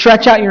 you will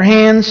stretch out your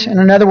hands, and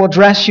another will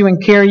dress you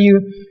and carry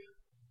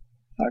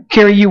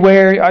you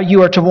where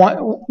you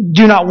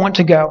do not want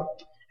to go."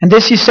 And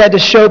this he said to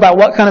show by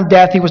what kind of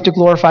death he was to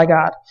glorify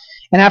God.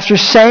 And after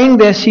saying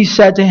this, he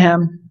said to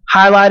him,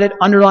 highlight it,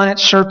 underline it,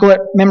 circle it,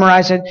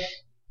 memorize it.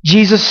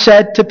 Jesus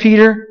said to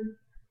Peter,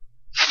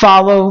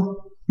 "Follow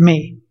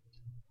me."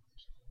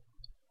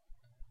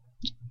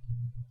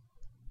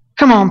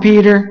 Come on,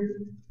 Peter.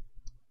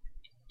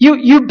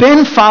 You've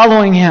been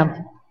following him.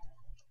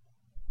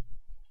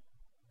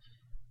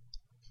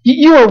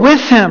 You were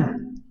with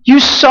him. You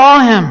saw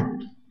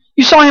him.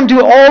 You saw him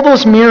do all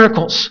those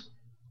miracles.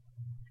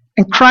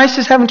 And Christ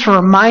is having to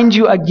remind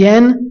you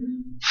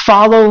again,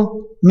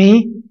 follow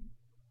me.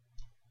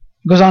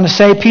 He goes on to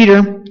say,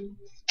 Peter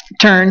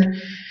turned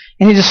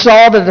and he just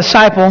saw the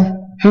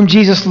disciple whom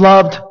Jesus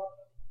loved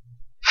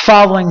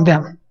following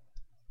them.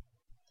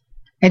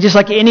 And just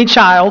like any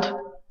child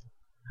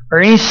or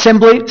any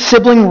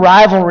sibling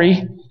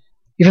rivalry,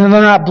 even though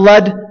they're not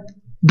blood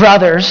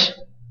brothers,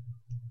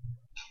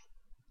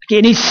 like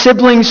any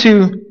siblings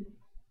who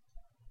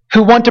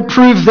want to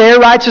prove their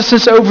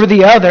righteousness over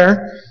the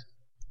other,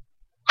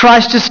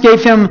 Christ just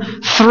gave him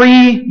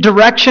 3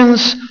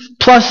 directions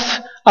plus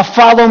a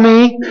follow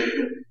me.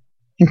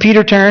 And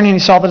Peter turned and he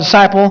saw the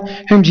disciple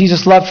whom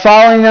Jesus loved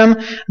following them,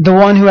 the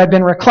one who had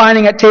been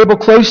reclining at table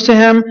close to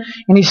him.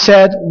 And he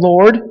said,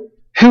 "Lord,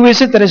 who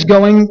is it that is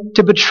going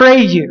to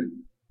betray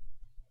you?"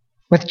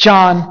 With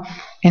John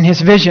in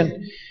his vision.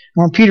 And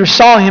when Peter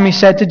saw him, he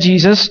said to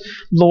Jesus,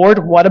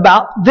 "Lord, what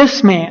about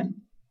this man?"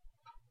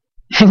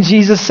 And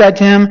Jesus said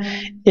to him,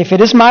 "If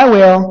it is my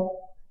will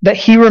that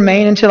he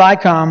remain until I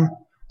come,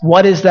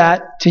 what is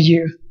that to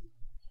you?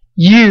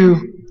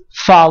 You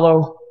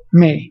follow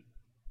me."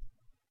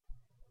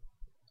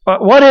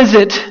 What is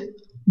it,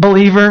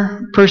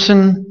 believer,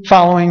 person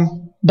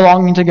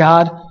belonging to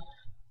God?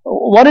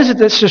 What is it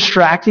that's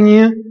distracting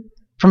you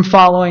from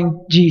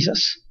following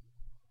Jesus?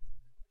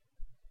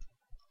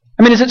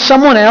 I mean, is it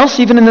someone else,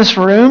 even in this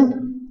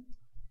room,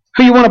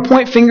 who you want to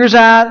point fingers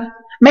at?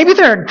 Maybe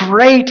they're a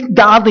great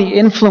godly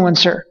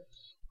influencer,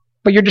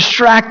 but you're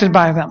distracted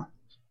by them.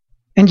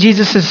 And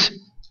Jesus is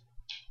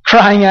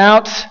crying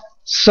out,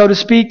 so to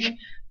speak,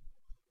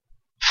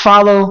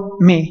 "Follow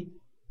me."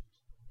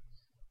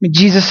 I mean,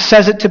 Jesus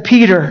says it to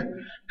Peter,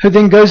 who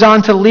then goes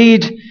on to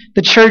lead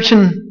the church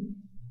that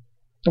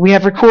we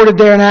have recorded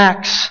there in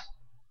Acts.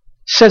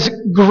 Says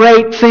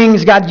great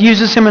things. God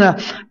uses him in a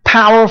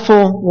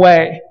powerful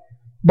way.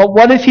 But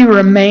what if he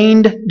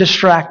remained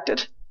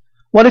distracted?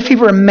 What if he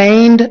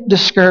remained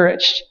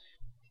discouraged?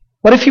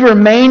 What if he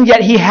remained,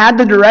 yet he had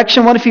the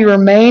direction? What if he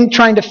remained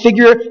trying to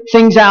figure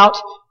things out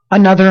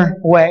another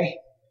way?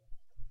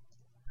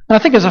 And I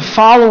think as a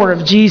follower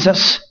of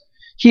Jesus,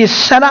 he has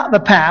set out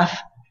the path.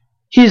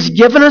 He has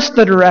given us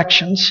the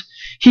directions.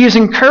 He has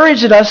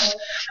encouraged us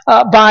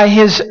by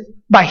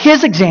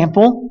his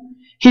example.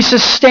 He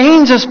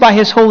sustains us by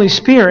his Holy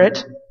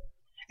Spirit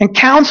and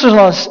counsels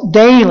us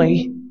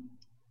daily.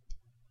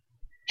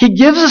 He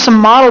gives us a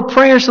model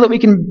prayer so that we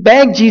can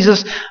beg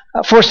Jesus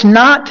for us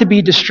not to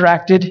be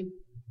distracted,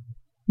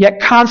 yet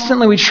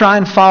constantly we try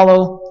and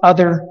follow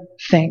other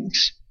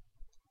things.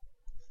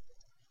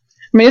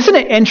 I mean, isn't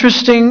it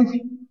interesting?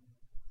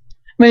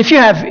 I mean, if you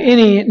have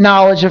any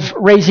knowledge of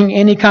raising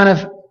any kind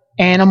of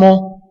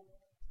animal,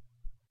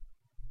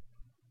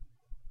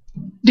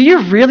 do you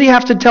really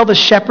have to tell the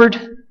shepherd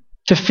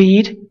to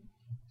feed?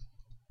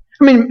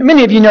 I mean,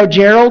 many of you know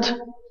Gerald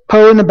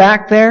Poe in the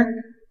back there.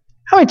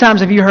 How many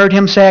times have you heard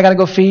him say, "I got to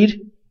go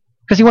feed"?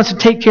 Because he wants to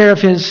take care of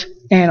his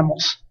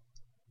animals.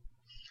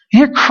 And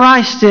here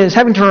Christ is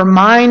having to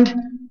remind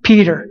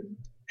Peter,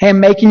 "Hey, I'm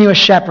making you a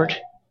shepherd.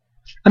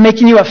 I'm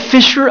making you a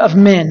fisher of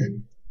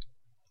men.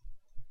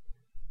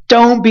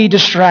 Don't be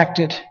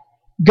distracted.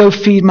 Go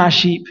feed my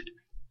sheep.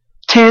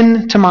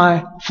 Tend to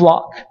my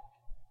flock."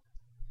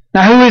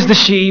 Now, who is the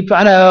sheep?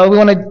 I know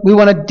we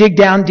want to dig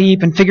down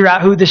deep and figure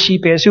out who the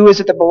sheep is. Who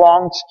is it that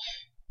belongs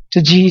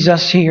to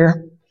Jesus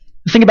here?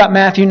 Think about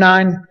Matthew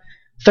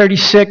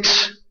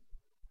 9:36,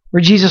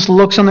 where Jesus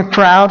looks on the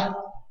crowd and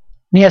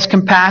he has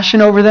compassion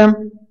over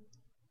them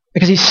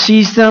because he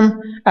sees them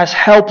as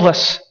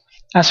helpless,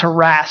 as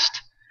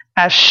harassed,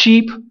 as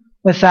sheep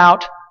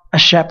without a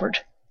shepherd.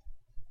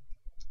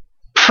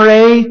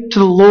 Pray to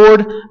the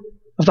Lord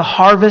of the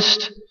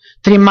harvest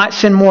that he might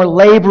send more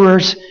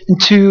laborers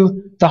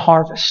into the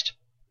harvest.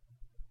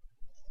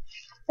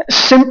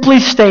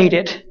 Simply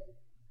stated,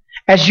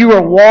 as you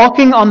are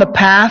walking on the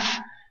path,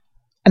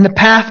 and the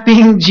path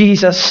being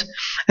Jesus,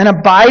 and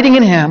abiding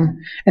in him,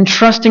 and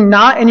trusting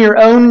not in your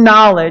own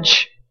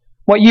knowledge,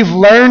 what you've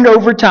learned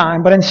over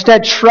time, but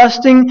instead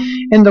trusting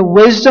in the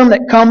wisdom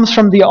that comes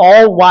from the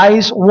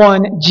all-wise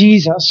one,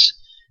 Jesus,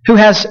 who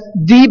has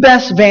the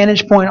best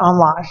vantage point on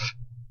life.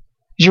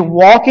 As you're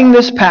walking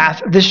this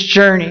path, this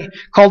journey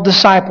called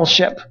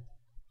discipleship,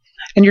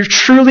 and you're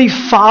truly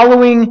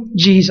following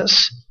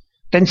Jesus,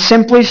 then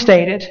simply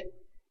stated,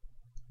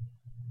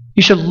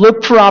 you should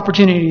look for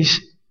opportunities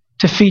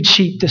to feed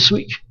sheep this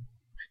week,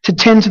 to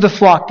tend to the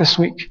flock this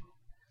week,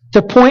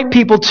 to point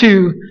people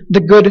to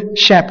the Good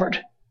Shepherd.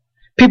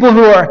 People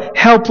who are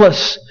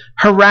helpless,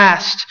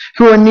 harassed,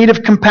 who are in need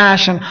of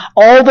compassion.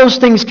 All those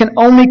things can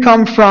only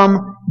come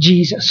from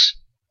Jesus.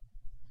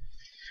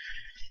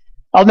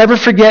 I'll never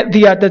forget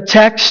the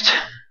text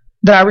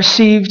that I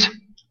received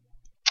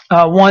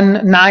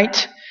one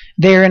night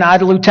there in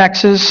Idalou,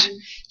 Texas,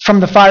 from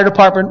the fire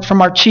department,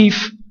 from our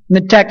chief. And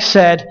the text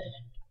said,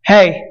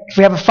 hey, if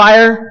we have a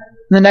fire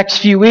in the next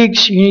few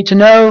weeks, you need to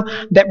know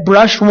that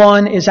Brush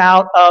 1 is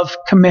out of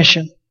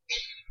commission.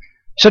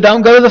 So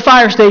don't go to the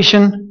fire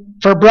station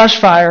for a brush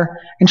fire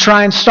and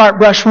try and start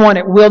Brush 1.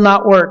 It will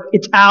not work.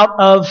 It's out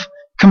of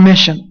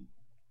commission.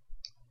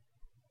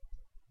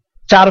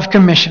 It's out of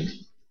commission. It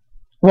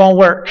won't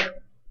work.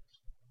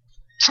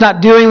 It's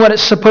not doing what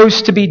it's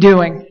supposed to be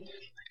doing.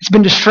 It's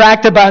been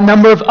distracted by a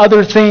number of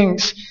other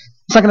things.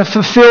 It's not going to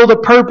fulfill the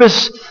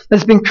purpose that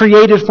it's been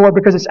created for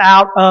because it's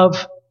out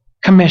of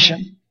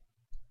commission.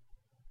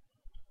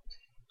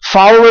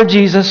 Follower of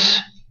Jesus,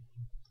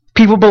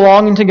 people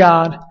belonging to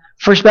God,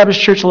 First Baptist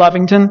Church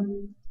Lovington,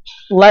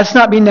 let's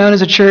not be known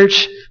as a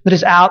church that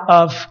is out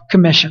of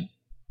commission.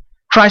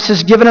 Christ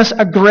has given us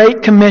a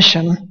great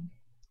commission.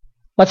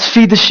 Let's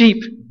feed the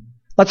sheep.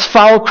 Let's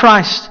follow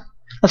Christ.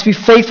 Let's be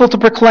faithful to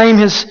proclaim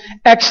His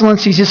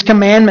excellencies, His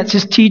commandments,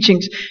 His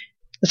teachings.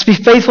 Let's be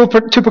faithful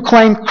to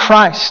proclaim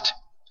Christ.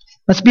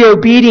 Let's be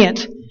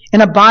obedient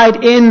and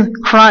abide in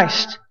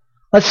Christ.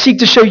 Let's seek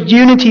to show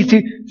unity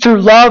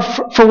through love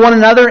for one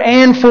another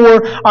and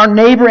for our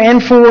neighbor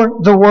and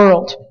for the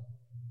world.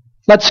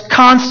 Let's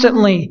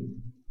constantly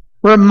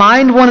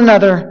remind one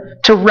another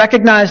to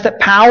recognize that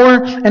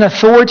power and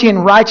authority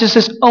and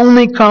righteousness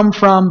only come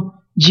from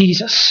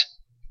Jesus.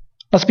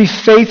 Let's be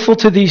faithful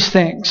to these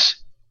things.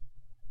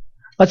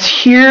 Let's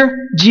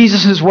hear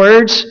Jesus'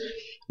 words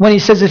when He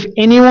says, if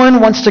anyone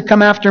wants to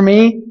come after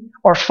me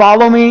or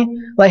follow me,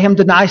 let him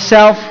deny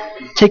self,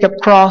 take up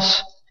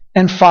cross,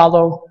 and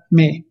follow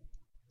me.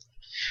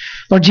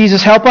 Lord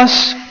Jesus, help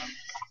us.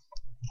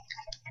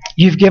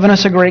 You've given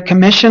us a great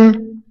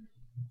commission.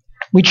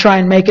 We try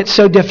and make it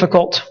so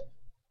difficult.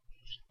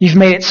 You've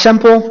made it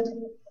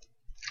simple.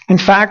 In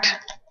fact,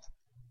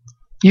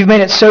 you've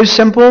made it so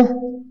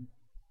simple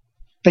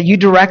that you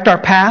direct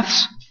our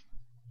paths.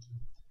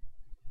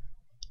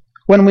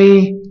 When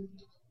we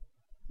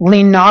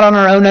lean not on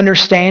our own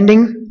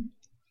understanding,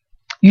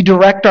 you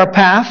direct our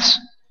paths.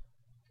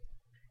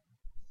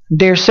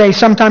 Dare say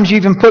sometimes you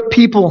even put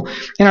people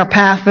in our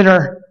path that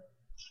are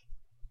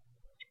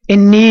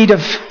in need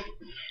of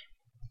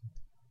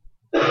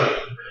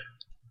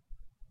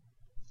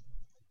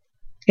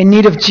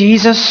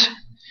Jesus,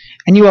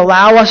 and you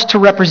allow us to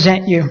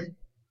represent you.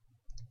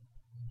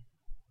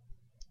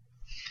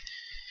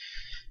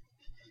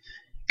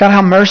 God,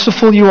 how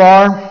merciful you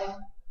are.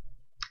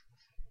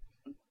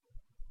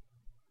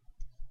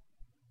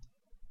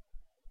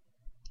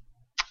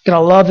 God, I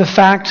love the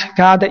fact,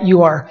 God, that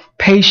you are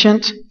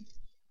patient.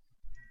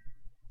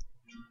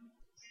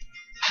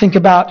 Think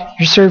about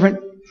your servant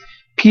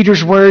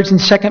Peter's words in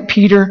 2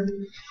 Peter,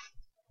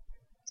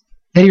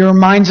 that he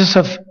reminds us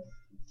of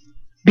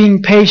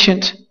being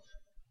patient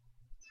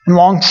and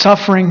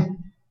long-suffering,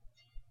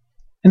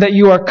 and that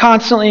you are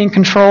constantly in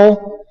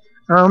control,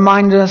 and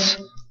remind us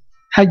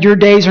how your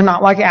days are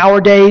not like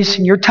our days,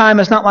 and your time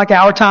is not like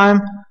our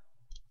time.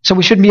 So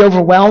we shouldn't be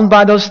overwhelmed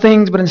by those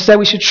things, but instead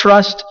we should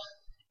trust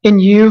in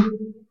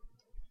you,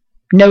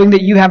 knowing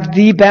that you have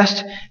the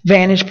best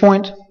vantage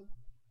point.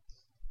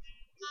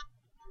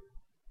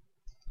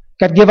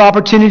 God, give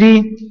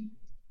opportunity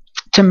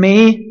to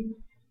me,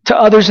 to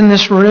others in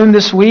this room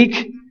this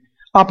week,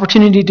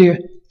 opportunity to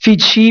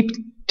feed sheep,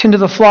 tend to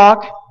the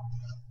flock,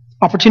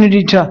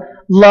 opportunity to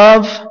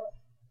love.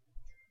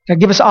 God,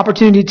 give us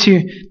opportunity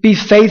to be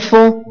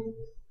faithful,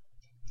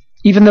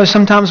 even though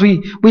sometimes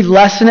we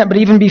lessen it, but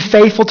even be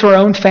faithful to our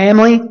own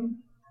family,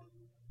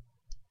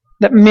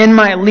 that men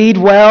might lead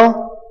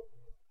well.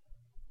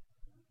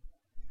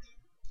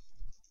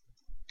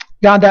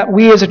 God, that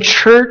we as a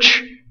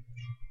church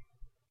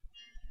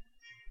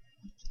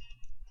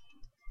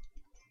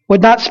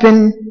would not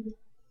spend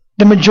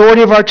the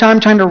majority of our time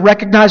trying to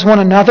recognize one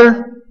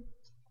another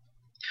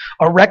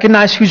or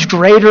recognize who's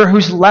greater,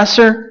 who's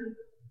lesser,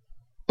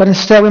 but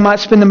instead we might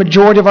spend the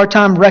majority of our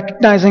time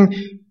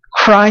recognizing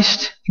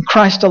Christ and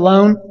Christ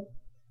alone.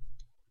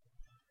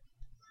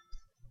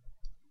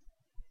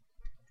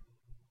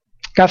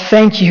 God,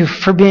 thank you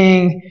for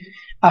being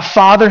a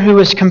Father who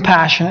is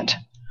compassionate,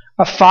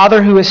 a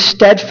Father who is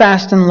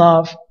steadfast in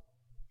love.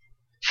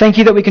 Thank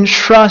you that we can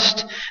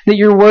trust that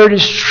your word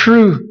is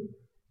true.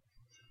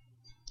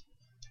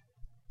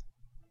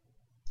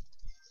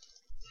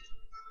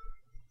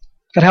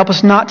 God, help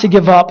us not to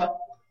give up.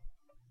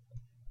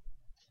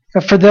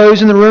 God, for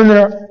those in the room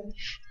that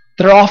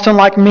are often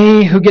like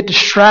me, who get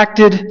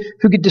distracted,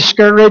 who get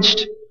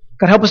discouraged,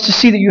 God, help us to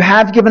see that you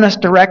have given us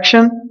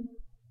direction.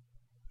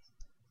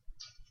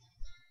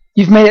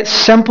 You've made it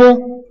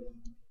simple.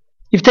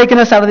 You've taken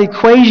us out of the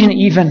equation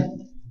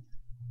even,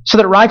 so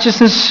that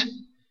righteousness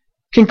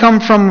can come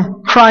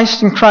from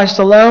Christ and Christ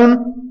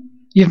alone.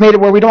 You've made it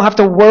where we don't have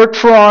to work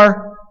for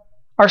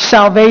our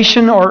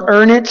salvation or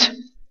earn it,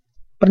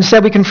 but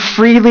instead we can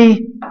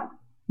freely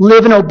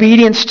live in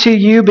obedience to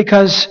you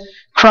because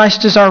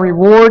Christ is our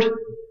reward.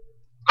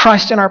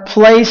 Christ in our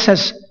place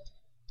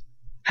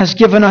has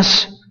given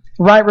us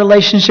right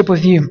relationship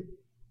with you.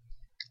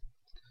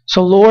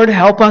 So Lord,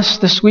 help us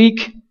this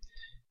week.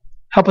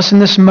 Help us in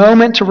this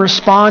moment to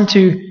respond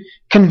to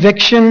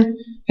conviction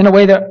in a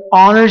way that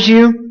honors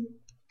you.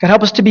 God,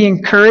 help us to be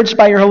encouraged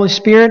by your Holy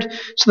Spirit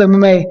so that we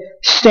may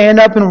stand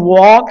up and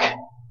walk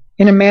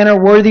in a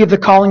manner worthy of the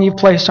calling you've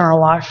placed on our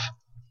life.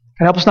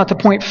 God, help us not to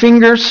point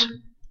fingers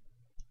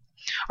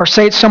or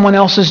say it's someone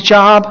else's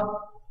job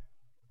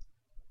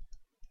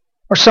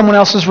or someone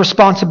else's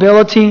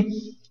responsibility,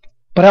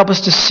 but help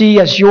us to see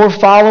as your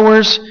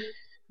followers,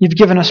 you've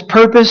given us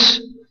purpose.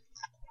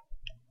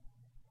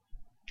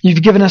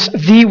 You've given us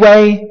the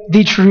way,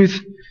 the truth,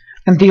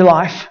 and the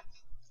life.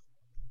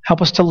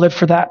 Help us to live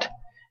for that.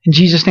 In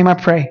Jesus' name I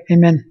pray.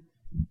 Amen.